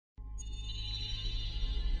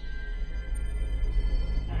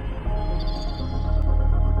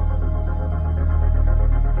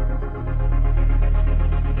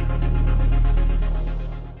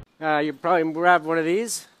You probably grab one of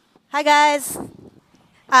these. Hi, guys.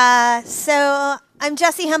 So I'm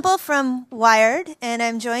Jessi Hempel from Wired, and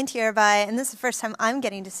I'm joined here by, and this is the first time I'm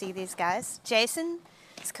getting to see these guys, Jason,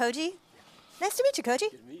 it's Koji. Nice to meet you,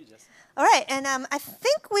 Koji. Good to meet you, Jessi. All right, and I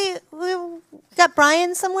think we got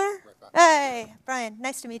Brian somewhere. Right, hey, Brian,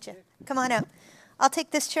 nice to meet you. Come on up. I'll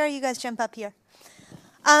take this chair. You guys jump up here.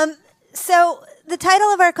 So the title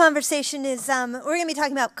of our conversation is we're going to be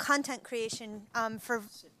talking about content creation for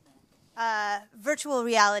virtual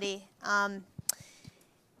reality.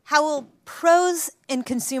 How will pros and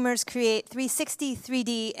consumers create 360,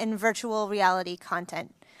 3D, and virtual reality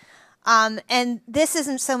content? And this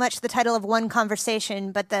isn't so much the title of one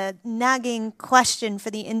conversation, but the nagging question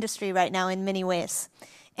for the industry right now in many ways.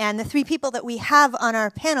 And the three people that we have on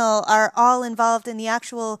our panel are all involved in the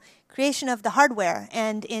actual creation of the hardware,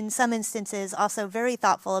 and in some instances also very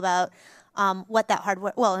thoughtful about what that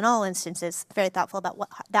hardware, well, in all instances, very thoughtful about what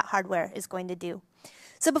that hardware is going to do.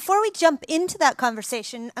 So before we jump into that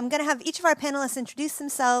conversation, I'm going to have each of our panelists introduce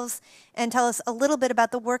themselves and tell us a little bit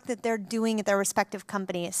about the work that they're doing at their respective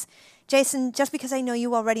companies. Jason, just because I know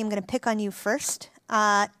you already, I'm going to pick on you first.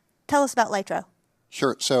 Tell us about Lytro.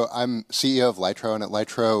 Sure. So I'm CEO of Lytro, and at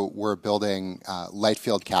Lytro, we're building light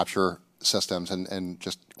field capture systems, and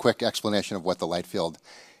just quick explanation of what the light field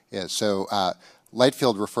is. So light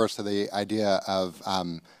field refers to the idea of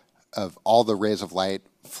all the rays of light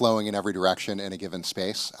flowing in every direction in a given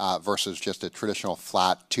space versus just a traditional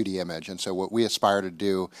flat 2D image. And so what we aspire to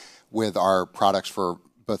do with our products for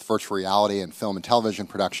both virtual reality and film and television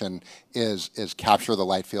production is capture the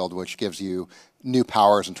light field, which gives you new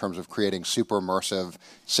powers in terms of creating super immersive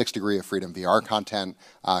 6 degree of freedom VR content,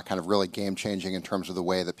 kind of really game-changing in terms of the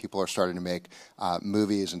way that people are starting to make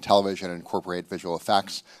movies and television and incorporate visual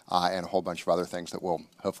effects and a whole bunch of other things that we'll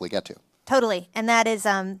hopefully get to. Totally, and that is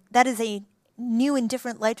a new and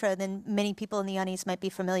different Lytro than many people in the audience might be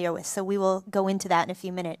familiar with, so we will go into that in a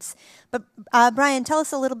few minutes. But Brian, tell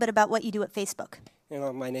us a little bit about what you do at Facebook.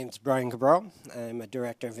 My name's Brian Cabral. I'm a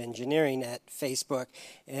director of engineering at Facebook,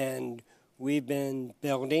 and we've been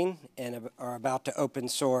building and are about to open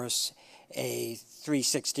source a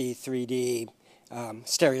 360 3D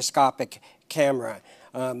stereoscopic camera.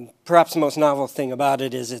 Perhaps the most novel thing about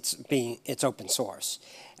it is it's open source.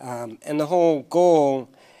 And the whole goal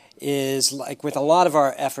is, like with a lot of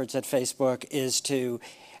our efforts at Facebook, is to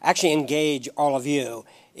actually engage all of you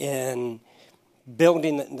in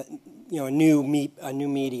building a new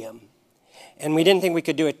medium. And we didn't think we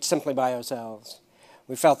could do it simply by ourselves.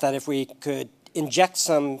 We felt that if we could inject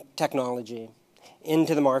some technology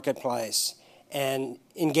into the marketplace and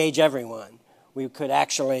engage everyone, we could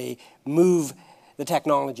actually move the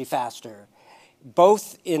technology faster,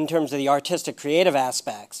 both in terms of the artistic creative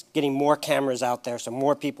aspects, getting more cameras out there so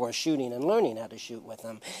more people are shooting and learning how to shoot with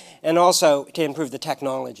them, and also to improve the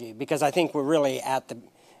technology, because I think we're really at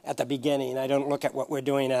the beginning. I don't look at what we're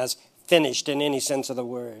doing as finished in any sense of the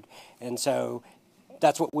word. And so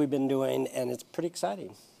that's what we've been doing, and it's pretty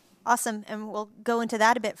exciting. Awesome, and we'll go into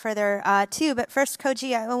that a bit further too. But first,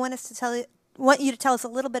 Koji, I want you to tell us a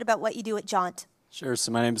little bit about what you do at Jaunt. Sure.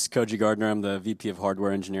 So my name is Koji Gardiner. I'm the VP of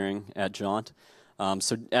Hardware Engineering at Jaunt.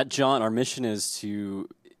 So at Jaunt, our mission is to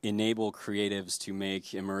enable creatives to make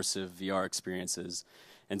immersive VR experiences.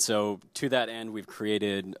 And so to that end, we've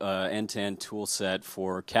created an end-to-end tool set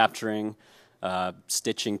for capturing,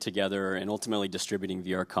 stitching together, and ultimately distributing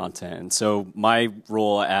VR content. And so my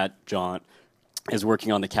role at Jaunt is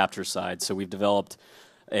working on the capture side. So we've developed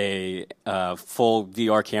a full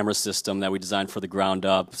VR camera system that we designed for the ground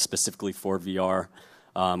up, specifically for VR,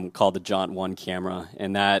 called the Jaunt 1 camera.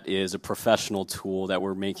 And that is a professional tool that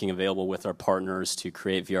we're making available with our partners to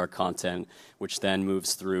create VR content, which then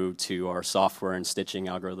moves through to our software and stitching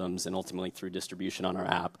algorithms and ultimately through distribution on our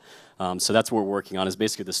app. So that's what we're working on, is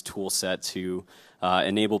basically this tool set to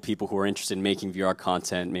enable people who are interested in making VR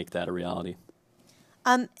content make that a reality.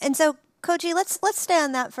 And so, Koji, let's stay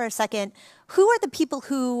on that for a second. Who are the people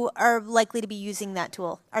who are likely to be using that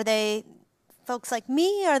tool? Are they folks like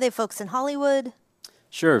me? Are they folks in Hollywood?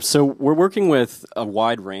 Sure. So we're working with a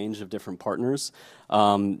wide range of different partners.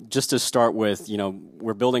 Just to start with,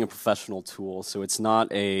 we're building a professional tool, so it's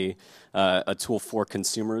not a tool for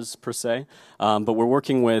consumers per se, but we're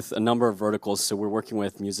working with a number of verticals. So we're working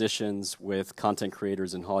with musicians, with content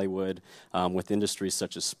creators in Hollywood, with industries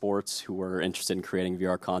such as sports who are interested in creating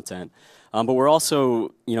VR content. But we're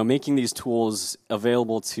also, making these tools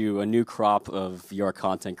available to a new crop of VR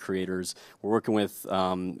content creators. We're working with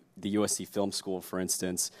the USC Film School, for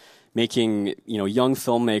instance, making young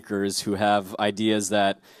filmmakers who have ideas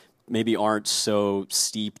that maybe aren't so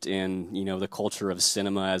steeped in, the culture of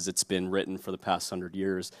cinema as it's been written for the past 100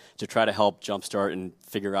 years, to try to help jumpstart and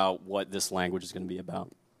figure out what this language is going to be about.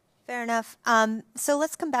 Fair enough. So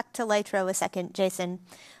let's come back to Lytro a second, Jason.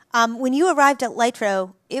 When you arrived at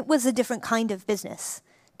Lytro, it was a different kind of business.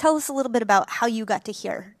 Tell us a little bit about how you got to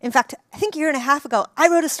here. In fact, I think a year and a half ago, I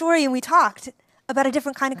wrote a story and we talked about a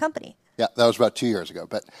different kind of company. Yeah, that was about 2 years ago.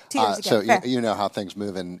 But 2 years ago, so fair. you know how things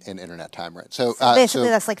move in internet time, right? So basically,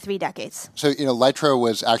 that's like 3 decades. So Lytro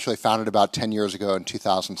was actually founded about 10 years ago in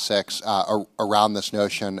 2006 around this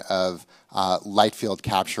notion of light field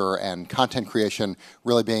capture and content creation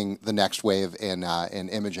really being the next wave in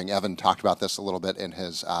imaging. Evan talked about this a little bit in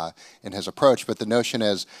his approach, but the notion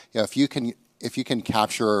is, if you can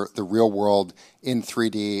capture the real world in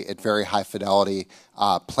 3D at very high fidelity,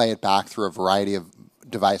 play it back through a variety of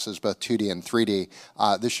devices, both 2D and 3D,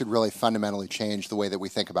 this should really fundamentally change the way that we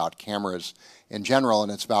think about cameras in general.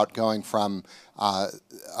 And it's about going from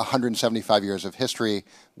 175 years of history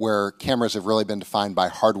where cameras have really been defined by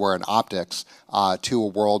hardware and optics to a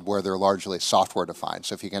world where they're largely software defined.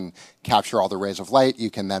 So if you can capture all the rays of light,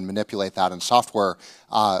 you can then manipulate that in software.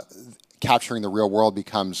 Capturing the real world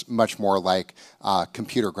becomes much more like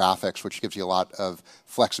computer graphics, which gives you a lot of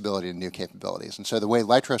flexibility and new capabilities. And so the way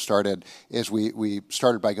Lytro started is we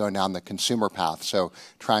started by going down the consumer path, so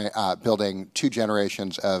building 2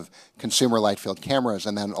 generations of consumer light field cameras,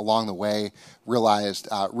 and then along the way realized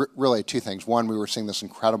really 2 things. One, we were seeing this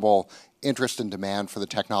incredible interest and demand for the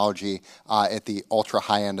technology at the ultra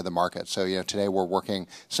high end of the market. So today we're working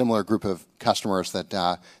similar group of customers that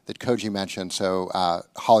Koji mentioned. So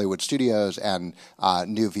Hollywood studios and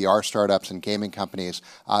new VR startups and gaming companies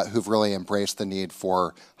who've really embraced the need for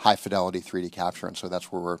high fidelity 3D capture, and so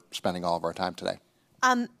that's where we're spending all of our time today.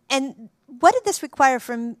 And what did this require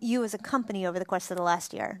from you as a company over the course of the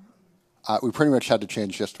last year? We pretty much had to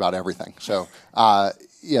change just about everything. So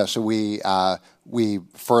so we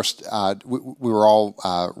first we were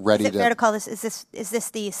all ready to. Is it fair to call this? Is this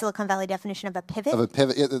the Silicon Valley definition of a pivot? Of a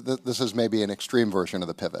pivot. This is maybe an extreme version of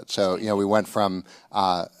the pivot. So we went from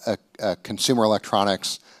a consumer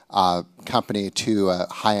electronics company to a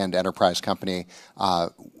high-end enterprise company.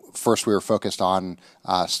 First, we were focused on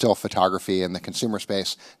still photography in the consumer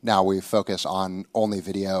space. Now we focus on only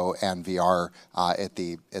video and VR at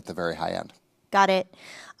the very high end. Got it.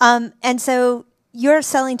 And so you're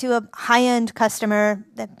selling to a high-end customer,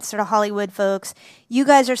 that sort of Hollywood folks. You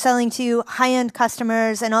guys are selling to high-end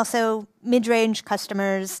customers and also mid-range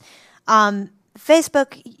customers.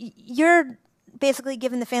 Facebook, you're basically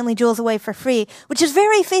giving the family jewels away for free, which is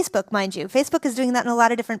very Facebook, mind you. Facebook is doing that in a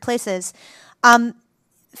lot of different places.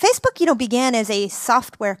 Facebook, began as a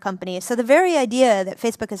software company. So the very idea that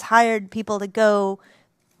Facebook has hired people to go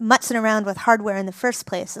mutzing around with hardware in the first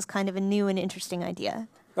place is kind of a new and interesting idea.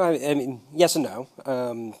 I mean, yes and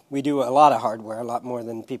no. We do a lot of hardware, a lot more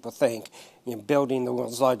than people think. Building the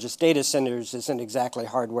world's largest data centers isn't exactly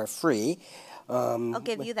hardware free. I'll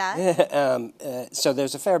give you that. So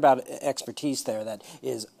there's a fair amount of expertise there that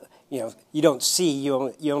is, you don't see,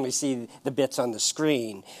 you only see the bits on the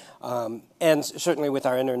screen. And certainly with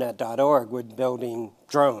our internet.org, we're building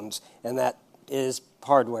drones, and that is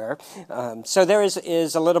hardware. So there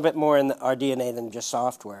is a little bit more in our DNA than just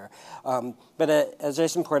software. But as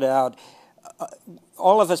Jason pointed out,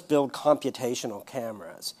 all of us build computational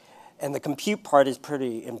cameras, and the compute part is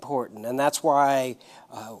pretty important. And that's why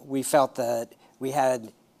we felt that we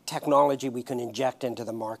had technology we could inject into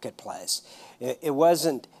the marketplace. It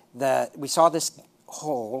wasn't that we saw this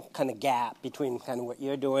whole kind of gap between kind of what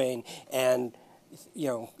you're doing and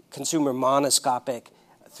consumer monoscopic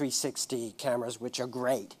 360 cameras, which are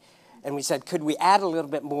great. And we said, could we add a little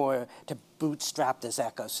bit more to bootstrap this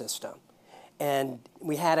ecosystem? And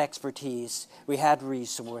we had expertise, we had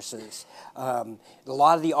resources. A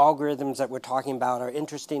lot of the algorithms that we're talking about are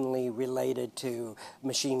interestingly related to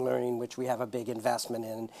machine learning, which we have a big investment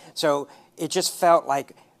in. So it just felt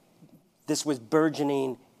like this was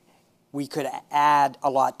burgeoning. We could add a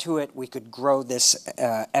lot to it. We could grow this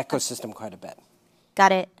ecosystem quite a bit.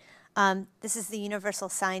 Got it. This is the universal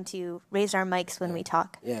sign to raise our mics when we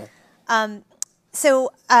talk. Yeah.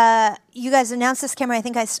 So you guys announced this camera. I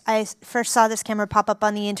think I first saw this camera pop up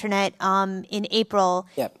on the internet in April.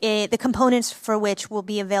 Yep. The components for which will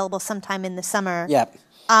be available sometime in the summer. Yep.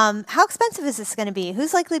 How expensive is this going to be?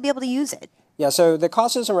 Who's likely to be able to use it? Yeah, so the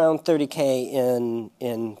cost is around $30K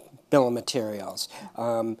in bill of materials.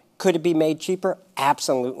 Could it be made cheaper?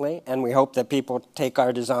 Absolutely, and we hope that people take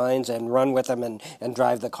our designs and run with them and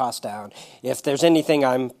drive the cost down. If there's anything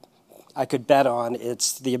I could bet on,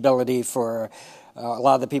 it's the ability for a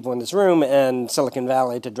lot of the people in this room and Silicon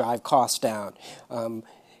Valley to drive costs down.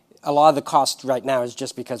 a lot of the cost right now is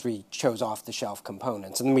just because we chose off-the-shelf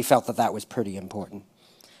components, and we felt that that was pretty important.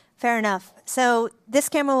 Fair enough. So this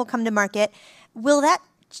camera will come to market. Will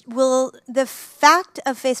the fact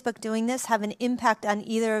of Facebook doing this have an impact on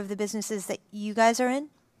either of the businesses that you guys are in?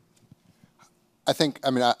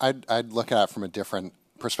 I'd look at it from a different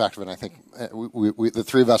perspective, and I think we the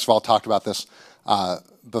three of us have all talked about this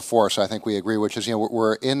before, so I think we agree, which is,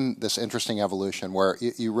 we're in this interesting evolution where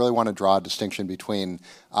you really want to draw a distinction between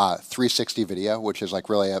 360 video, which is like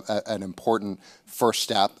really an important first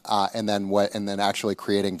step, and then actually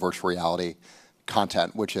creating virtual reality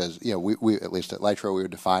content, which is, we at least at Lytro, we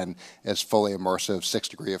would define as fully immersive, 6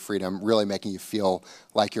 degrees of freedom, really making you feel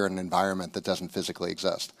like you're in an environment that doesn't physically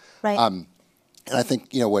exist. Right. And I think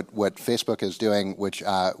what Facebook is doing, which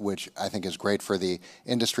I think is great for the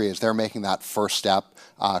industry, is they're making that first step,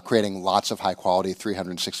 creating lots of high quality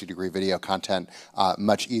 360-degree video content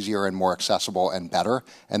much easier and more accessible and better,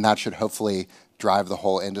 and that should hopefully drive the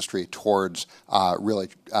whole industry towards really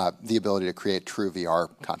the ability to create true VR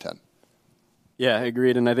content. Yeah,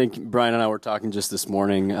 agreed. And I think Brian and I were talking just this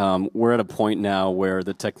morning. We're at a point now where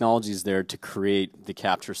the technology is there to create the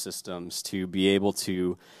capture systems to be able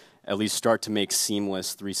to at least start to make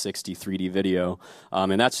seamless 360 3D video.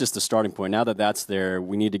 And that's just the starting point. Now that that's there,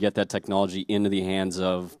 we need to get that technology into the hands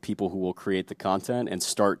of people who will create the content and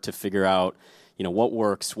start to figure out, what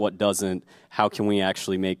works, what doesn't, how can we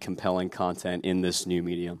actually make compelling content in this new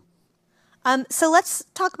medium. So let's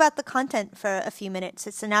talk about the content for a few minutes.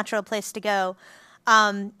 It's a natural place to go.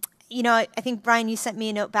 I think, Brian, you sent me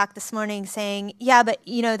a note back this morning saying, yeah, but,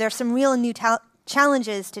 there's some real new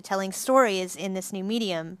challenges to telling stories in this new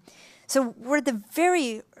medium. So we're at the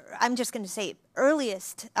very, I'm just going to say,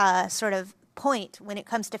 earliest sort of point when it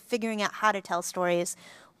comes to figuring out how to tell stories.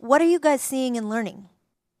 What are you guys seeing and learning?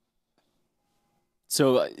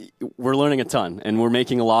 So we're learning a ton, and we're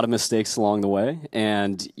making a lot of mistakes along the way.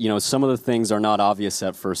 And, some of the things are not obvious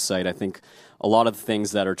at first sight. I think a lot of the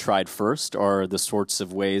things that are tried first are the sorts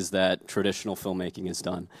of ways that traditional filmmaking is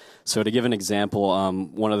done. So to give an example,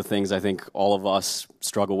 one of the things I think all of us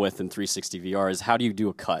struggle with in 360 VR is how do you do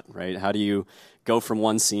a cut, right? How do you go from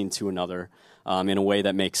one scene to another in a way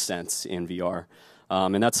that makes sense in VR?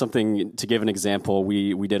 And that's something, to give an example,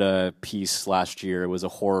 we did a piece last year. It was a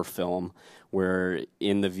horror film where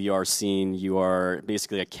in the VR scene you are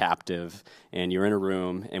basically a captive and you're in a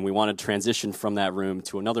room, and we wanted to transition from that room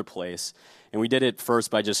to another place. And we did it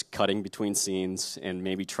first by just cutting between scenes and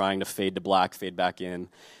maybe trying to fade to black, fade back in.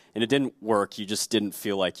 And it didn't work. You just didn't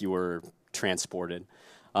feel like you were transported.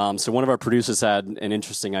 So one of our producers had an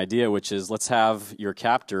interesting idea, which is let's have your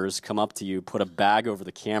captors come up to you, put a bag over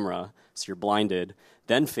the camera so you're blinded,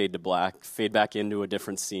 then fade to black, fade back into a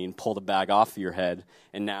different scene, pull the bag off of your head,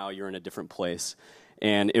 and now you're in a different place.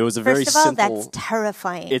 And it was a very simple... First of all, that's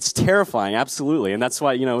terrifying. It's terrifying, absolutely. And that's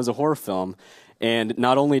why, it was a horror film. And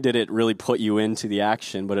not only did it really put you into the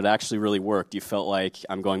action, but it actually really worked. You felt like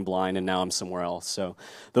I'm going blind and now I'm somewhere else. So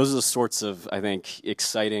those are the sorts of, I think,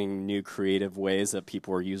 exciting new creative ways that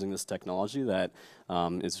people are using this technology that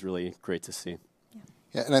is really great to see.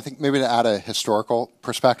 Yeah, and I think maybe to add a historical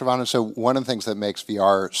perspective on it, so one of the things that makes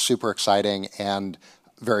VR super exciting and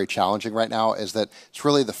very challenging right now is that it's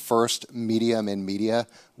really the first medium in media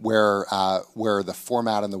where the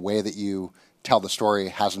format and the way that you tell the story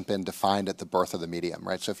hasn't been defined at the birth of the medium,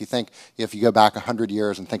 right? So if you go back 100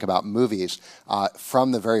 years and think about movies,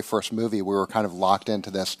 from the very first movie, we were kind of locked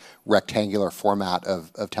into this rectangular format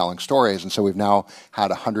of telling stories. And so we've now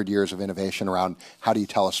had 100 years of innovation around how do you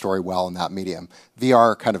tell a story well in that medium.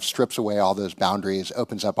 VR kind of strips away all those boundaries,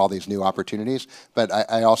 opens up all these new opportunities. But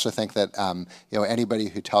I also think that anybody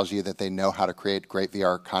who tells you that they know how to create great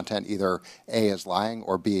VR content either A, is lying,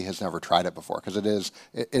 or B, has never tried it before. Because it is,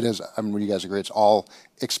 you guys agree, it's all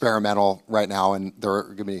experimental right now, and there are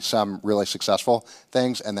going to be some really successful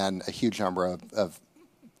things, and then a huge number of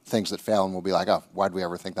things that fail, and we'll be like, oh, why'd we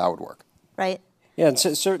ever think that would work? Right. Yeah, and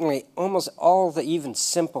so certainly almost all the even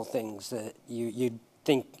simple things that you'd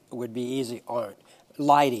think would be easy aren't.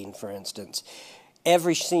 Lighting, for instance.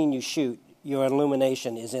 Every scene you shoot, your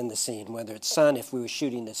illumination is in the scene, whether it's sun. If we were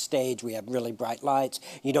shooting the stage, we have really bright lights.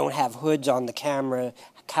 You don't have hoods on the camera,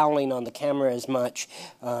 cowling on the camera as much.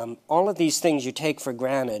 All of these things you take for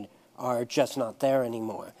granted are just not there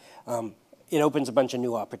anymore. it opens a bunch of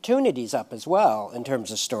new opportunities up as well in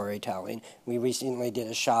terms of storytelling. We recently did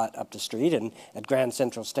a shot up the street at Grand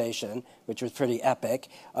Central Station, which was pretty epic.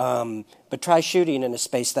 But try shooting in a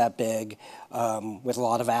space that big with a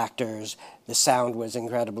lot of actors. The sound was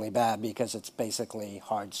incredibly bad because it's basically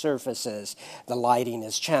hard surfaces. The lighting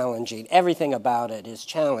is challenging. Everything about it is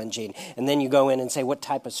challenging. And then you go in and say, what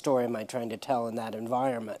type of story am I trying to tell in that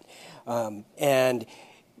environment? And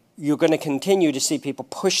you're going to continue to see people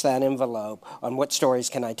push that envelope on what stories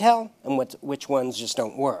can I tell and which ones just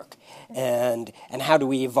don't work. And how do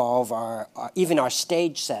we evolve even our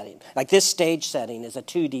stage setting? Like this stage setting is a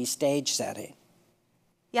 2D stage setting.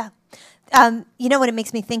 Yeah. You know what it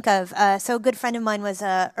makes me think of? So a good friend of mine was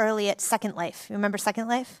early at Second Life. You remember Second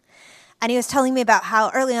Life? And he was telling me about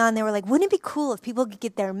how early on they were like, wouldn't it be cool if people could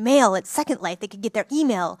get their mail at Second Life? They could get their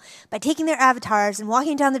email by taking their avatars and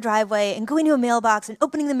walking down the driveway and going to a mailbox and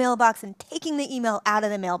opening the mailbox and taking the email out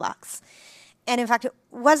of the mailbox. And in fact, it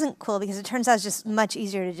wasn't cool because it turns out it's just much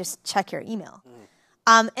easier to just check your email.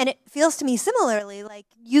 And it feels to me similarly like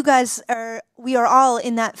we are all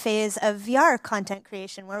in that phase of VR content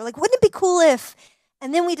creation where we're like, wouldn't it be cool if,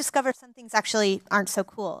 and then we discover some things actually aren't so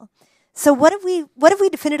cool. So what have we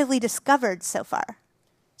definitively discovered so far?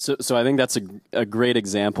 So I think that's a great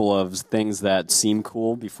example of things that seem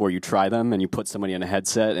cool before you try them and you put somebody in a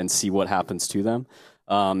headset and see what happens to them.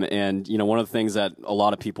 And one of the things that a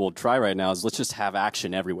lot of people try right now is let's just have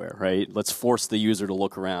action everywhere, right? Let's force the user to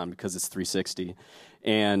look around because it's 360.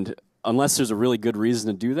 And unless there's a really good reason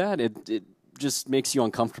to do that, it just makes you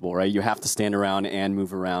uncomfortable, right? You have to stand around and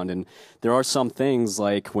move around. And there are some things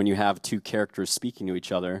like when you have two characters speaking to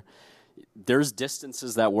each other, there's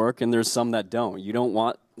distances that work and there's some that don't. You don't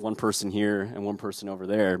want one person here and one person over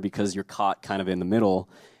there because you're caught kind of in the middle,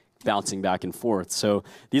 bouncing back and forth. So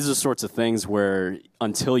these are the sorts of things where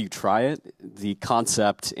until you try it, the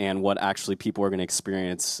concept and what actually people are going to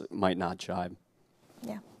experience might not jibe.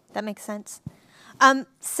 Yeah, that makes sense.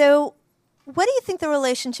 So what do you think the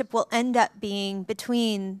relationship will end up being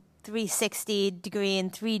between 360-degree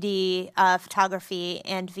and 3D photography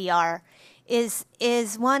and VR?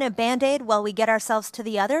 Is one a Band-Aid while we get ourselves to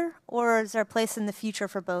the other, or is there a place in the future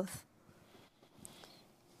for both?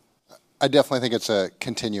 I definitely think it's a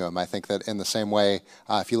continuum. I think that in the same way,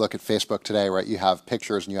 if you look at Facebook today, right, you have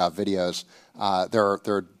pictures and you have videos. There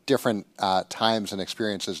are different times and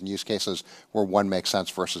experiences and use cases where one makes sense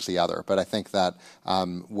versus the other. But I think that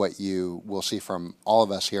what you will see from all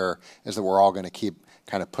of us here is that we're all going to keep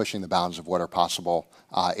kind of pushing the bounds of what are possible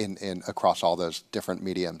in across all those different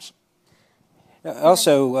mediums.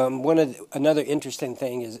 Also, another interesting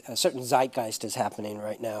thing is a certain zeitgeist is happening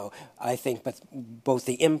right now, I think, with both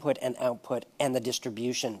the input and output and the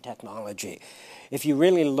distribution technology. If you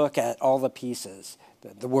really look at all the pieces,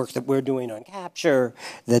 the work that we're doing on capture,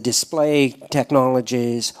 the display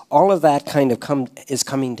technologies, all of that kind of is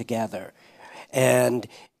coming together. And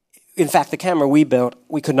in fact, the camera we built,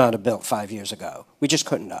 we could not have built 5 years ago. We just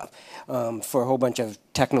couldn't have, for a whole bunch of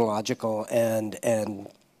technological and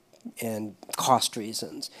cost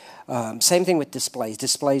reasons. Same thing with displays.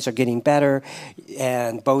 Displays are getting better,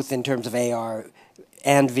 and both in terms of AR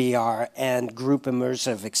and VR and group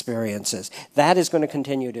immersive experiences. That is going to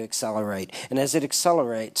continue to accelerate. And as it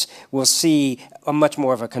accelerates, we'll see a much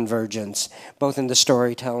more of a convergence, both in the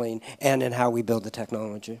storytelling and in how we build the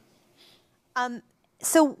technology.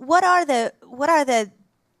 So what are the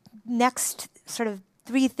next sort of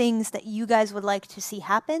 3 things that you guys would like to see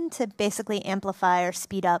happen to basically amplify or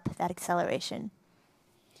speed up that acceleration?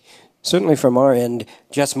 Certainly from our end,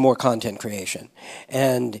 just more content creation.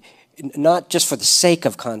 And not just for the sake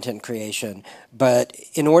of content creation, but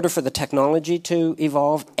in order for the technology to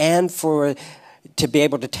evolve and to be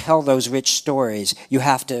able to tell those rich stories, you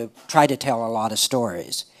have to try to tell a lot of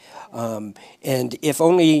stories. And if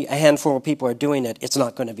only a handful of people are doing it, it's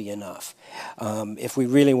not going to be enough if we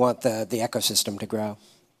really want the ecosystem to grow.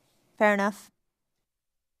 Fair enough.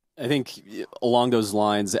 I think along those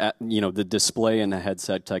lines, the display and the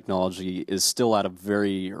headset technology is still at a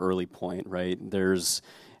very early point, right?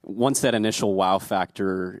 Once that initial wow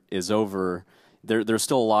factor is over, there's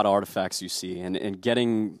still a lot of artifacts you see, and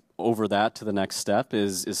getting over that to the next step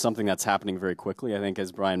is something that's happening very quickly. I think,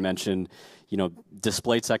 as Brian mentioned,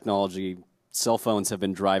 display technology, cell phones have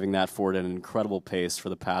been driving that forward at an incredible pace for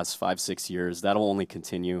the past 5-6 years. That'll only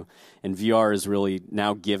continue. And VR is really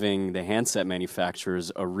now giving the handset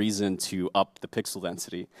manufacturers a reason to up the pixel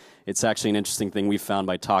density. It's actually an interesting thing we found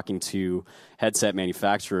by talking to headset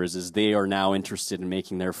manufacturers is they are now interested in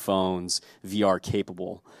making their phones VR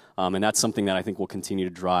capable. And that's something that I think will continue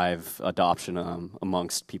to drive adoption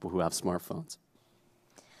amongst people who have smartphones.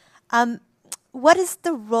 what is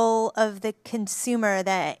the role of the consumer,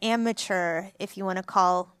 the amateur, if you want to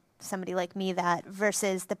call somebody like me that,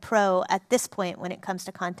 versus the pro at this point when it comes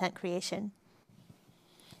to content creation?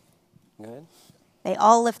 Good. They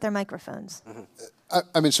all lift their microphones.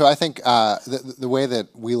 I mean, so I think the way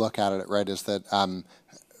that we look at it, right, is that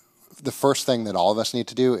the first thing that all of us need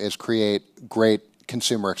to do is create great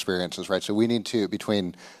consumer experiences, right? So we need to,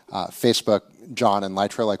 between Facebook, Jaunt, and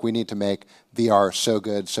Lytro, like we need to make VR so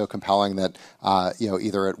good, so compelling that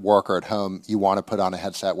either at work or at home you want to put on a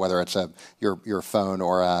headset, whether it's your phone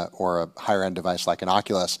or a higher end device like an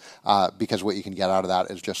Oculus, because what you can get out of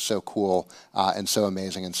that is just so cool and so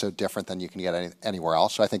amazing and so different than you can get anywhere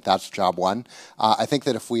else. So I think that's job one. I think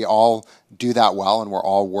that if we all do that well, and we're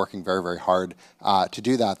all working very, very hard to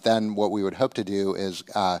do that, then what we would hope to do is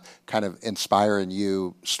kind of inspire in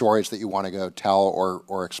you stories that you want to go tell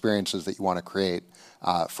or experiences that you want to create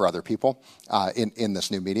for other people in this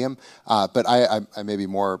new medium. But I may be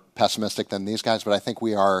more pessimistic than these guys, but I think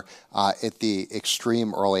we are at the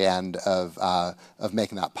extreme early end of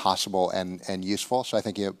making that possible and useful. So I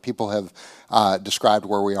think people have described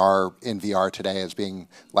where we are in VR today as being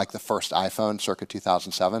like the first iPhone circa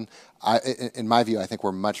 2007. In my view, I think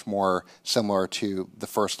we're much more similar to the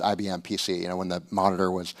first IBM PC, when the monitor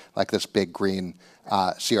was like this big green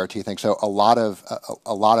CRT thing. So a lot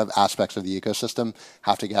of aspects of the ecosystem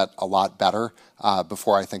have to get a lot better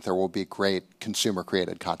before I think there will be great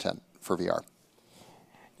consumer-created content for VR.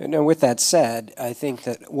 Now, with that said, I think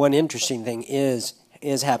that one interesting thing is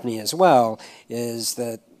happening as well is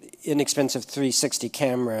that inexpensive 360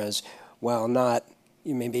 cameras, while not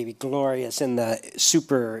maybe glorious in the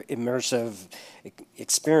super immersive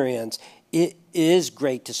experience, it is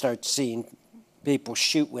great to start seeing people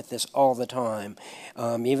shoot with this all the time,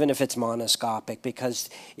 even if it's monoscopic, because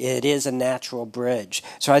it is a natural bridge.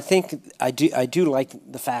 So I think I do like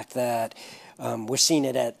the fact that we're seeing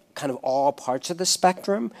it at kind of all parts of the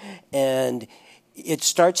spectrum, and it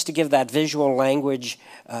starts to give that visual language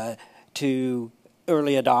to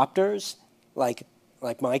early adopters, like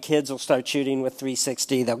my kids will start shooting with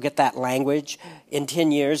 360. They'll get that language. In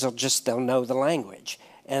 10 years, they'll know the language.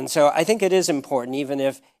 And so I think it is important, even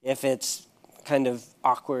if it's kind of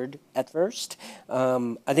awkward at first.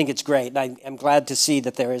 I think it's great. I'm glad to see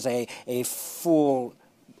that there is a full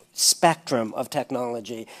spectrum of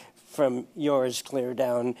technology from yours clear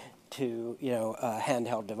down to a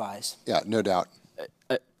handheld device. Yeah, no doubt.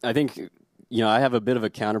 I think I have a bit of a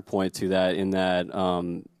counterpoint to that in that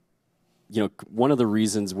one of the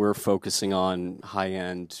reasons we're focusing on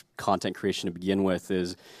high-end content creation to begin with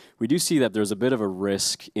is we do see that there's a bit of a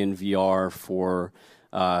risk in VR for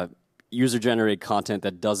user-generated content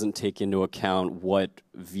that doesn't take into account what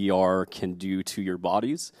VR can do to your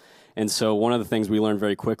bodies. And so one of the things we learned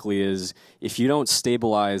very quickly is if you don't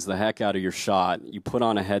stabilize the heck out of your shot, you put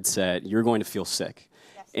on a headset, you're going to feel sick.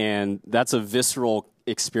 Yes. And that's a visceral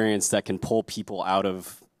experience that can pull people out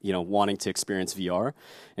of wanting to experience VR.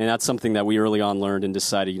 And that's something that we early on learned and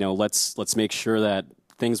decided, let's make sure that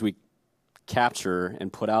things we capture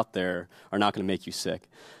and put out there are not going to make you sick.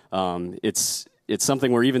 It's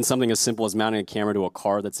something where even something as simple as mounting a camera to a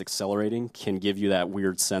car that's accelerating can give you that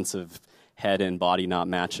weird sense of head and body not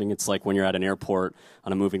matching. It's like when you're at an airport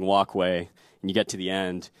on a moving walkway and you get to the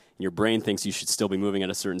end and your brain thinks you should still be moving at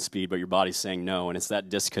a certain speed, but your body's saying no. And it's that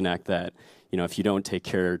disconnect that, if you don't take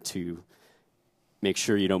care to make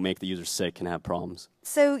sure you don't make the user sick can have problems.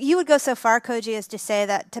 So you would go so far, Koji, as to say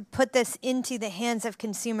that to put this into the hands of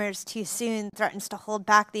consumers too soon threatens to hold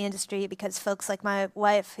back the industry because folks like my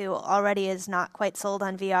wife, who already is not quite sold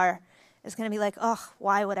on VR, is going to be like, oh,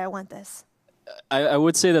 why would I want this? I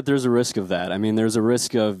would say that there's a risk of that. I mean, there's a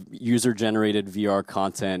risk of user-generated VR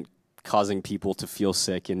content causing people to feel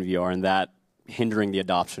sick in VR and that hindering the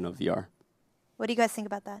adoption of VR. What do you guys think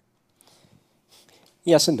about that?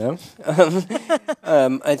 Yes and no.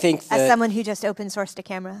 I think that, as someone who just open sourced a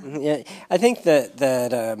camera. Yeah, I think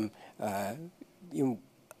that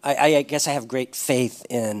I guess I have great faith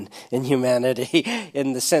in humanity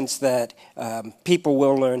in the sense that people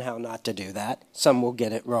will learn how not to do that. Some will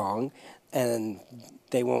get it wrong, and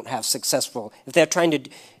they won't have successful. If they're trying to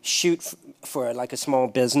shoot for like a small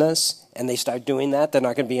business and they start doing that, they're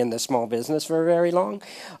not going to be in the small business for very long.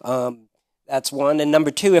 That's one. And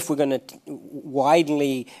number two, if we're going to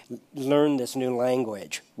widely learn this new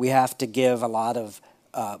language, we have to give a lot of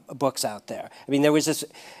books out there. I mean, there was this,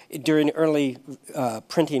 during early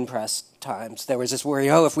printing press times, there was this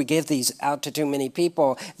worry, oh, if we give these out to too many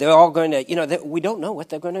people, they're all going to, we don't know what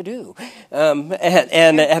they're going to do. And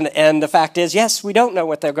the fact is, yes, we don't know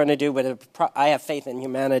what they're going to do, but I have faith in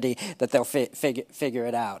humanity that they'll figure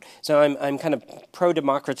it out. So I'm kind of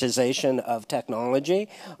pro-democratization of technology,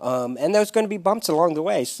 and there's going to be bumps along the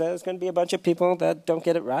way. So there's going to be a bunch of people that don't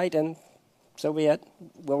get it right, and so be it.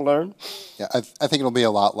 We'll learn. Yeah, I think it'll be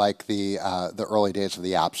a lot like the early days of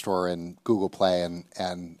the App Store and Google Play and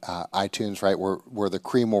iTunes, right? Where the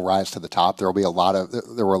cream will rise to the top. There were a lot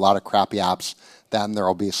of crappy apps. Then there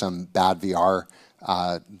will be some bad VR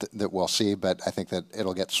that we'll see, but I think that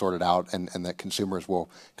it'll get sorted out, and that consumers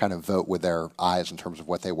will kind of vote with their eyes in terms of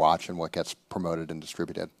what they watch and what gets promoted and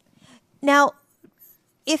distributed. Now,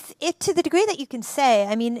 if to the degree that you can say,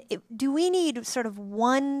 I mean, do we need sort of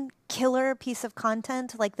one killer piece of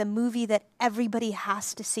content, like the movie that everybody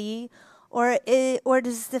has to see, or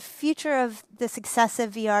does the future of the success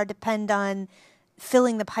of VR depend on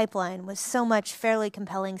filling the pipeline with so much fairly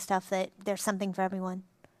compelling stuff that there's something for everyone?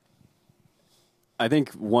 I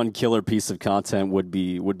think one killer piece of content would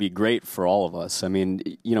be great for all of us. I mean,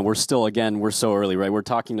 we're still, again, we're so early, right? We're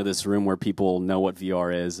talking to this room where people know what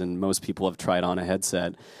VR is, and most people have tried on a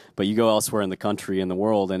headset. But you go elsewhere in the country and the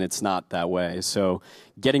world, and it's not that way. So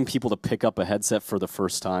getting people to pick up a headset for the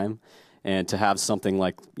first time and to have something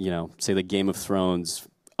like, say the Game of Thrones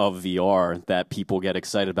of VR that people get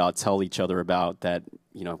excited about, tell each other about, that,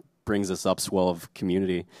 brings this upswell of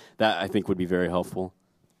community, that I think would be very helpful.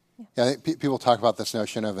 Yeah, I think people talk about this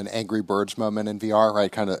notion of an Angry Birds moment in VR,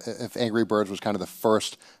 right? Kind of, if Angry Birds was kind of the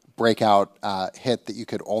first breakout hit that you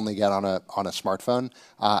could only get on a smartphone,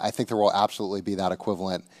 I think there will absolutely be that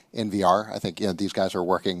equivalent in VR. I think these guys are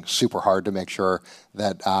working super hard to make sure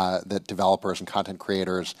that that developers and content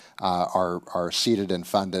creators are seated and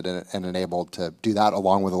funded and enabled to do that,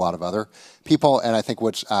 along with a lot of other people. And I think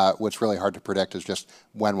what's really hard to predict is just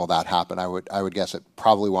when will that happen. I would guess it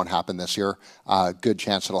probably won't happen this year. Good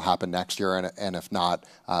chance it'll happen next year, and if not,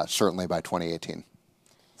 certainly by 2018.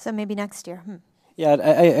 So maybe next year. Yeah,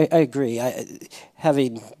 I agree.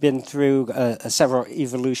 Having been through several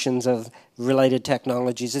evolutions of related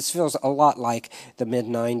technologies, this feels a lot like the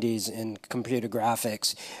mid-'90s in computer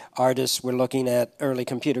graphics. Artists were looking at early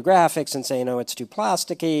computer graphics and saying, oh, it's too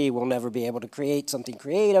plasticky, we'll never be able to create something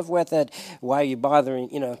creative with it, why are you bothering,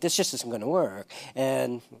 this just isn't going to work.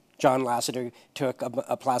 And John Lasseter took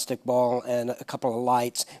a plastic ball and a couple of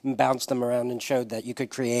lights and bounced them around and showed that you could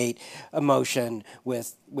create emotion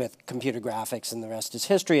with computer graphics, and the rest is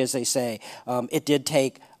history, as they say. It did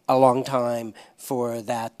take a long time for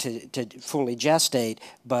that to fully gestate,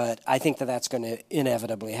 but I think that that's going to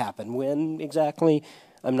inevitably happen. When exactly,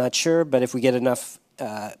 I'm not sure, but if we get enough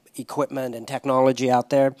equipment and technology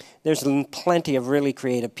out there, there's plenty of really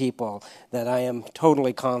creative people that I am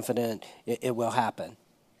totally confident it will happen.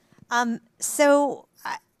 So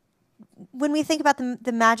when we think about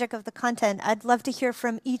the magic of the content, I'd love to hear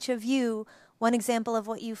from each of you one example of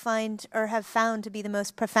what you find or have found to be the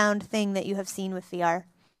most profound thing that you have seen with VR.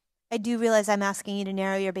 I do realize I'm asking you to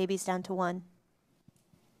narrow your babies down to one.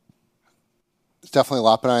 It's definitely a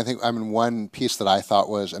lot, but one piece that I thought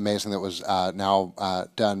was amazing that was now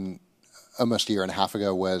done almost a year and a half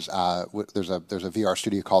ago was there's a VR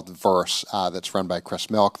studio called Verse that's run by Chris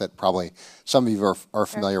Milk that probably some of you are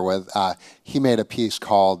familiar with. He made a piece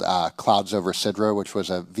called Clouds Over Sidra, which was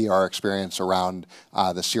a VR experience around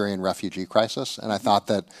the Syrian refugee crisis, and I thought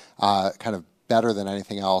that kind of better than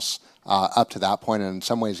anything else up to that point, and in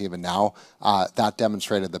some ways even now, that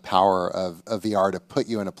demonstrated the power of VR to put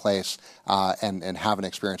you in a place and have an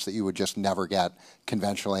experience that you would just never get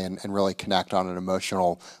conventionally, and really connect on an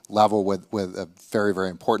emotional level with a very, very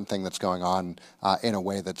important thing that's going on in a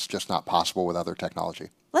way that's just not possible with other technology.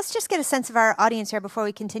 Let's just get a sense of our audience here before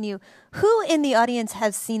we continue. Who in the audience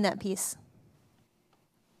has seen that piece?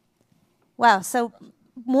 Wow, so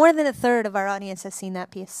more than a third of our audience has seen that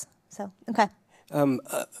piece. So, okay.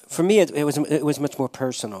 For me, it was much more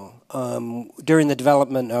personal. During the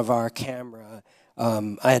development of our camera,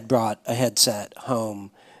 I had brought a headset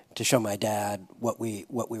home to show my dad what we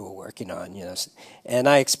were working on, and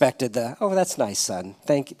I expected oh, that's nice, son.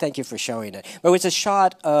 Thank you for showing it. But it was a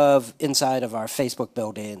shot of inside of our Facebook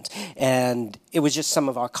buildings, and it was just some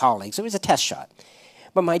of our colleagues. It was a test shot.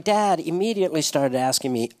 But my dad immediately started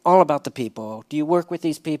asking me all about the people. Do you work with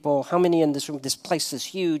these people? How many in this room? This place is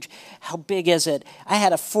huge. How big is it? I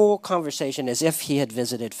had a full conversation as if he had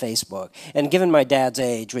visited Facebook. And given my dad's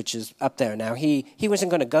age, which is up there now, he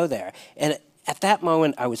wasn't going to go there. And at that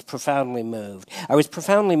moment, I was profoundly moved. I was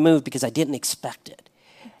profoundly moved because I didn't expect it.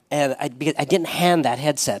 And I didn't hand that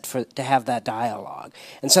headset to have that dialogue.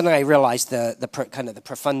 And suddenly I realized the kind of the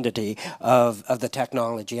profundity of the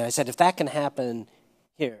technology. And I said, if that can happen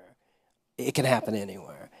here, it can happen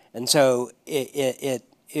anywhere. And so it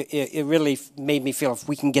really made me feel if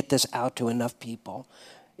we can get this out to enough people,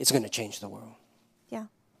 it's going to change the world. Yeah.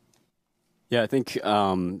 Yeah, I think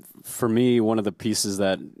for me, one of the pieces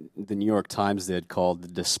that the New York Times did called "The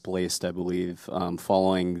Displaced," I believe,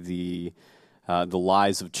 following the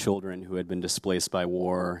lives of children who had been displaced by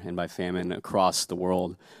war and by famine across the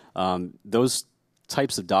world. Those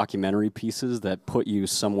types of documentary pieces that put you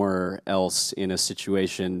somewhere else in a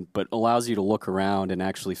situation but allows you to look around and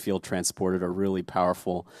actually feel transported are really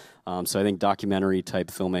powerful. So I think documentary type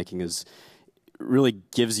filmmaking really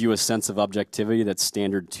gives you a sense of objectivity that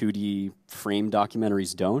standard 2D frame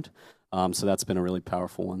documentaries don't. So that's been a really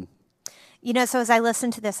powerful one. You know, so as I listen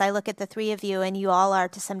to this, I look at the three of you, and you all are,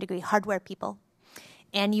 to some degree, hardware people.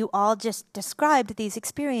 And you all just described these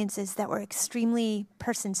experiences that were extremely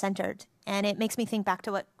person-centered. And it makes me think back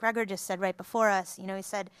to what Gregor just said right before us. You know, he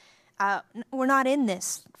said, we're not in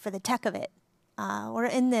this for the tech of it. We're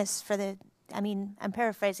in this for I'm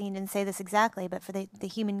paraphrasing, he didn't say this exactly, but for the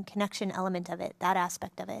human connection element of it, that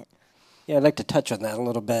aspect of it. Yeah, I'd like to touch on that a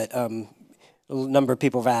little bit. A number of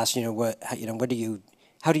people have asked,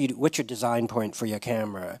 what's your design point for your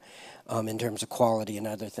camera in terms of quality and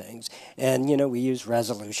other things? And, we use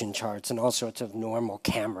resolution charts and all sorts of normal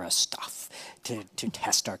camera stuff to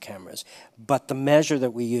test our cameras. But the measure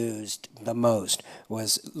that we used the most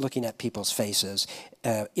was looking at people's faces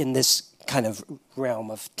in this kind of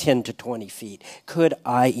realm of 10 to 20 feet. Could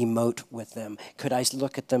I emote with them? Could I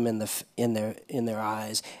look at them in their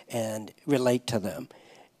eyes and relate to them?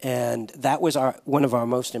 And that was one of our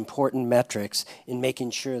most important metrics in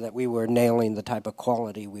making sure that we were nailing the type of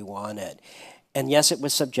quality we wanted. And yes, it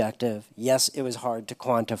was subjective. Yes, it was hard to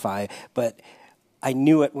quantify, but I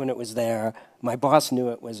knew it when it was there. My boss knew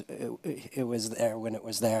it was there when it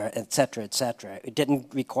was there, et cetera, et cetera. It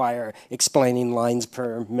didn't require explaining lines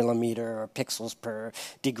per millimeter or pixels per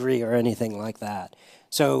degree or anything like that.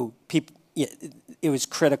 So it was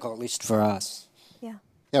critical, at least for us.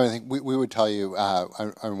 Yeah, I think we would tell you,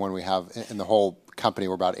 when we have, in the whole company,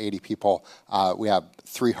 we're about 80 people, we have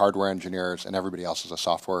 3 hardware engineers, and everybody else is a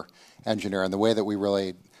software engineer. And the way that we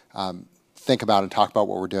really think about and talk about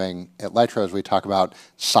what we're doing at Lytro is we talk about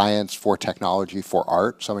science for technology for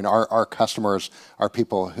art. So, our customers are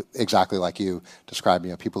people exactly like you described,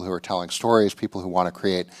 people who are telling stories, people who want to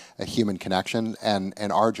create a human connection, and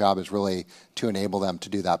our job is really to enable them to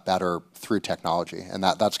do that better through technology. And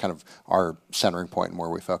that's kind of our centering point and where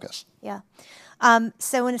we focus. Yeah.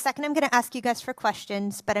 So in a second, I'm going to ask you guys for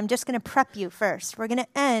questions, but I'm just going to prep you first. I'm going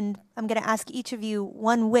to ask each of you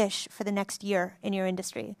one wish for the next year in your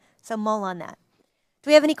industry. So mull on that.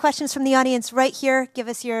 Do we have any questions from the audience right here? Give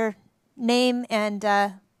us your name and...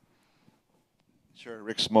 Sure,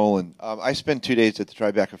 Rick Smolin. I spent 2 days at the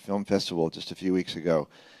Tribeca Film Festival just a few weeks ago,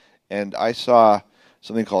 and I saw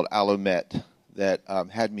something called Alumet that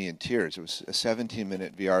had me in tears. It was a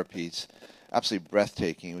 17-minute VR piece, absolutely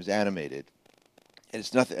breathtaking. It was animated. And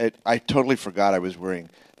it's nothing. I totally forgot I was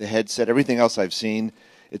wearing the headset. Everything else I've seen,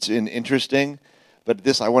 it's interesting, but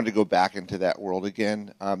this I wanted to go back into that world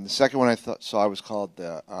again. The second one I saw was called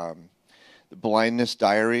the Blindness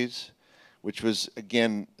Diaries, which was,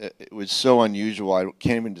 again, it was so unusual I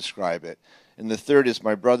can't even describe it. And the third is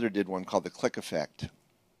my brother did one called the Click Effect,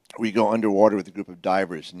 where you go underwater with a group of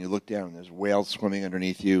divers and you look down and there's whales swimming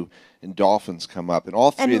underneath you and dolphins come up. And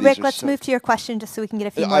all three of these Rick, are let's move to your question just so we can get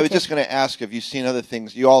a few more. I was just going to ask, have you seen other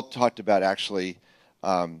things? You all talked about actually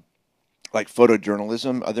like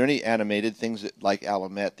photojournalism. Are there any animated things like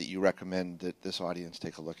Alumet that you recommend that this audience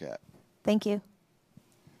take a look at? Thank you.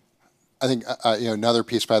 I think another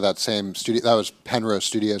piece by that same studio, that was Penrose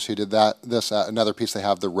Studios who did that. Another piece they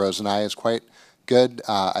have, the Rosenthal, is quite good.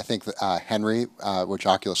 I think Henry, which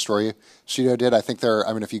Oculus Story Studio did. I think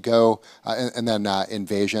if you go, and then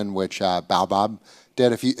Invasion, which Baobab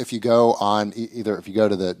did. If you go on either, if you go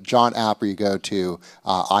to the Jaunt app or you go to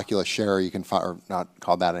Oculus Share, you can find, or not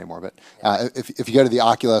called that anymore, but if you go to the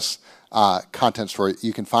Oculus content store,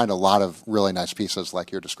 you can find a lot of really nice pieces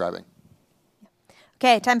like you're describing.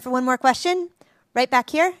 Okay, time for one more question. Right back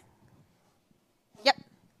here. Yep.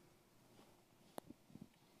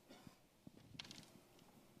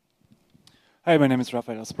 Hi, my name is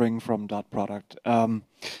Raphael Spring from Dot Product.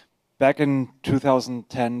 Back in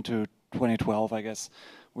 2010 to 2012, I guess,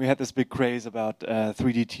 we had this big craze about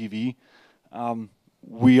 3D TV.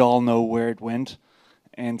 We all know where it went.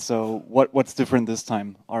 And so what's different this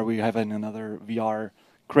time? Are we having another VR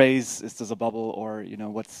craze? Is this a bubble, or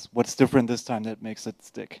what's different this time that makes it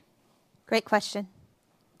stick? Great question.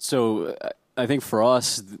 So I think for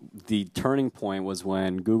us, the turning point was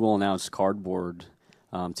when Google announced Cardboard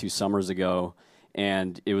 2 summers ago,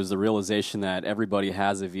 and it was the realization that everybody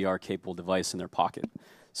has a VR-capable device in their pocket.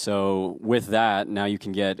 So with that, now you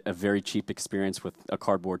can get a very cheap experience with a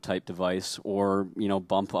cardboard-type device, or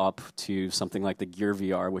bump up to something like the Gear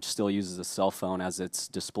VR, which still uses a cell phone as its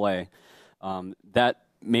display. That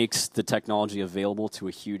makes the technology available to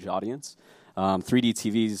a huge audience. 3D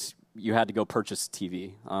TVs, you had to go purchase a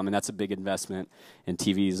TV, and that's a big investment. And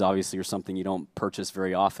TVs obviously are something you don't purchase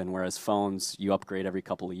very often, whereas phones, you upgrade every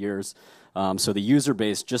couple of years. So the user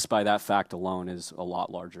base, just by that fact alone, is a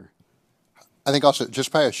lot larger. I think also,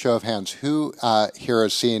 just by a show of hands, who here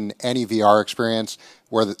has seen any VR experience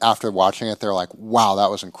where after watching it, they're like, wow,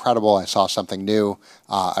 that was incredible. I saw something new.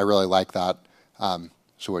 I really like that.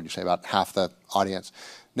 So what did you say, about half the audience?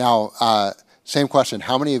 Now, same question.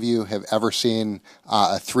 How many of you have ever seen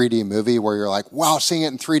a 3D movie where you're like, wow, seeing it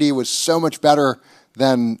in 3D was so much better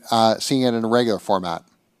than seeing it in a regular format?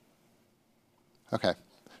 Okay.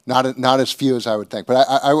 Not as few as I would think, but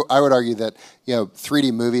I would argue that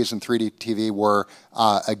 3D movies and 3D TV were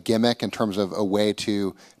a gimmick in terms of a way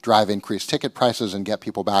to drive increased ticket prices and get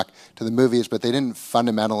people back to the movies, but they didn't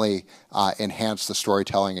fundamentally enhance the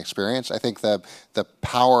storytelling experience. I think the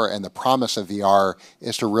power and the promise of VR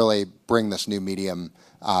is to really bring this new medium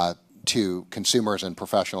to consumers and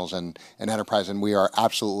professionals and enterprise, and we are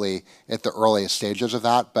absolutely at the earliest stages of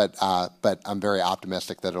that. But I'm very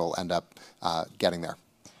optimistic that it'll end up getting there.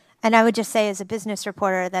 And I would just say as a business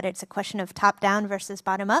reporter that it's a question of top-down versus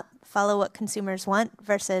bottom-up. Follow what consumers want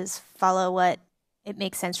versus follow what it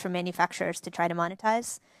makes sense for manufacturers to try to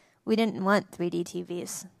monetize. We didn't want 3D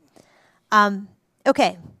TVs.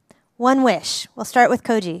 Okay, one wish. We'll start with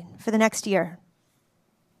Koji for the next year.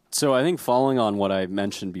 So I think following on what I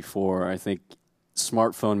mentioned before, I think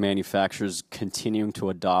smartphone manufacturers continuing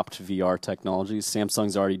to adopt VR technologies.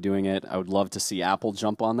 Samsung's already doing it. I would love to see Apple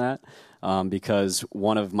jump on that. Because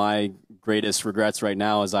one of my greatest regrets right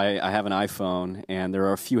now is I have an iPhone, and there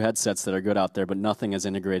are a few headsets that are good out there, but nothing as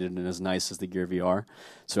integrated and as nice as the Gear VR.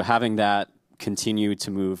 So having that continue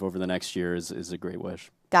to move over the next year is a great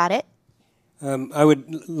wish. Got it. I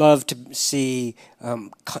would love to see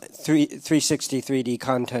 360 3D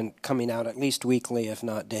content coming out at least weekly, if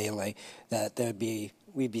not daily. That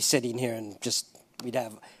we'd be sitting here and we'd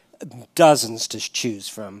have dozens to choose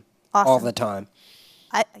from all the time.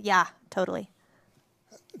 Yeah, totally.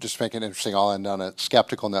 Just to make it interesting, I'll end on a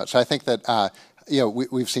skeptical note. So I think that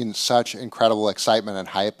we've seen such incredible excitement and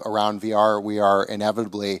hype around VR. We are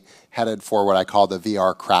inevitably headed for what I call the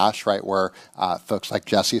VR crash, right, where folks like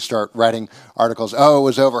Jessi start writing articles. Oh, it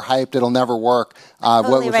was overhyped. It'll never work.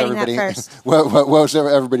 What was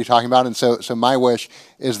everybody talking about? And so my wish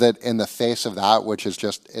is that in the face of that, which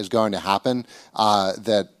is going to happen,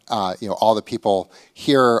 that all the people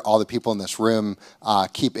here, all the people in this room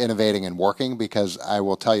keep innovating and working, because I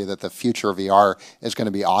will tell you that the future of VR is going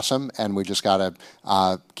to be awesome, and we just got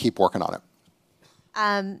to keep working on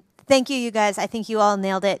it. Thank you, you guys. I think you all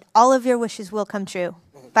nailed it. All of your wishes will come true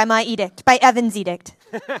by my edict, by Evan's edict.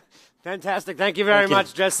 Fantastic. Thank you very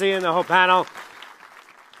much, Jessi, and the whole panel.